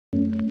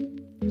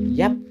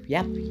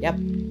Yep,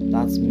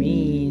 that's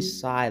me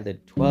inside the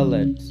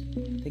toilet,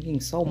 thinking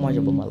so much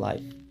about my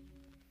life.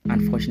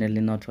 Unfortunately,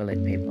 no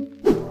toilet paper.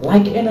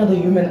 Like any other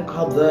human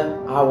out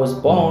there, I was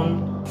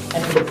born,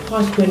 and for the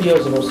past 20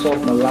 years or so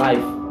of my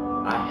life,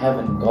 I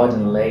haven't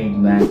gotten laid,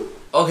 man.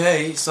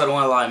 Okay, so I don't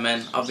wanna lie,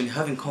 man. I've been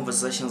having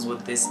conversations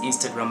with this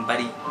Instagram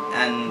buddy,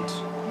 and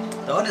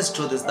the honest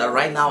truth is that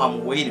right now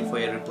I'm waiting for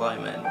a reply,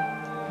 man.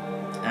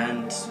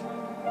 And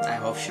I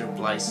hope she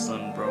replies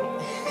soon, bro.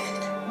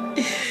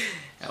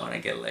 I wanna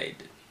get laid.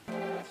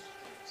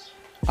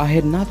 I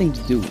had nothing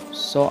to do,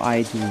 so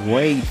I had to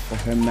wait for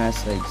her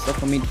message. So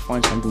for me to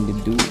find something to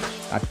do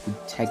that could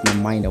take my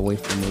mind away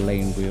from the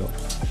laying real,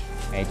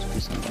 I had to do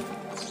something.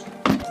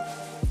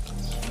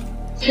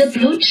 The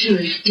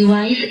Bluetooth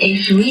device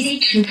is ready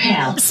to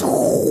pair.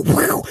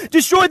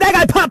 Destroy that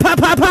guy! Pop, pop,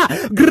 pop, pop!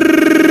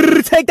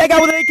 Grrr, take that guy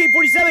with an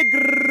AK-47!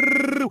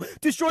 Grrr,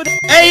 destroy that.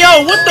 Hey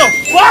yo, what the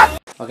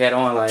fuck? Okay, I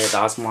don't wanna lie,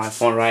 that's my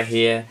phone right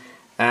here,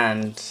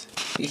 and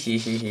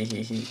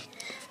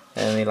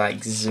let me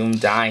like zoom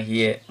down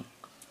here.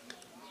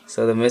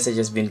 So the message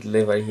has been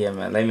delivered here,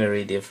 man. Let me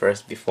read it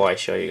first before I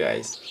show you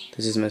guys.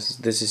 This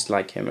is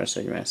like her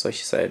message, man. So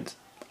she said,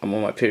 I'm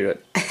on my period.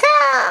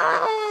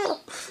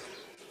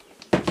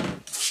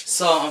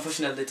 So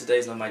unfortunately today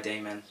is not my day,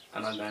 man.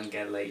 I'm not gonna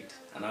get laid.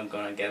 I'm not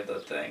gonna get the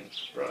thing,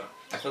 bro.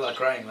 I feel like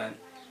crying, man.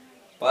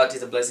 But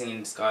it's a blessing in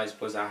disguise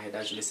because I had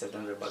actually saved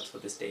 $100 for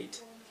this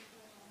date.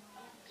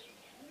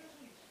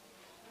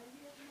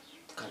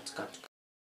 Cut.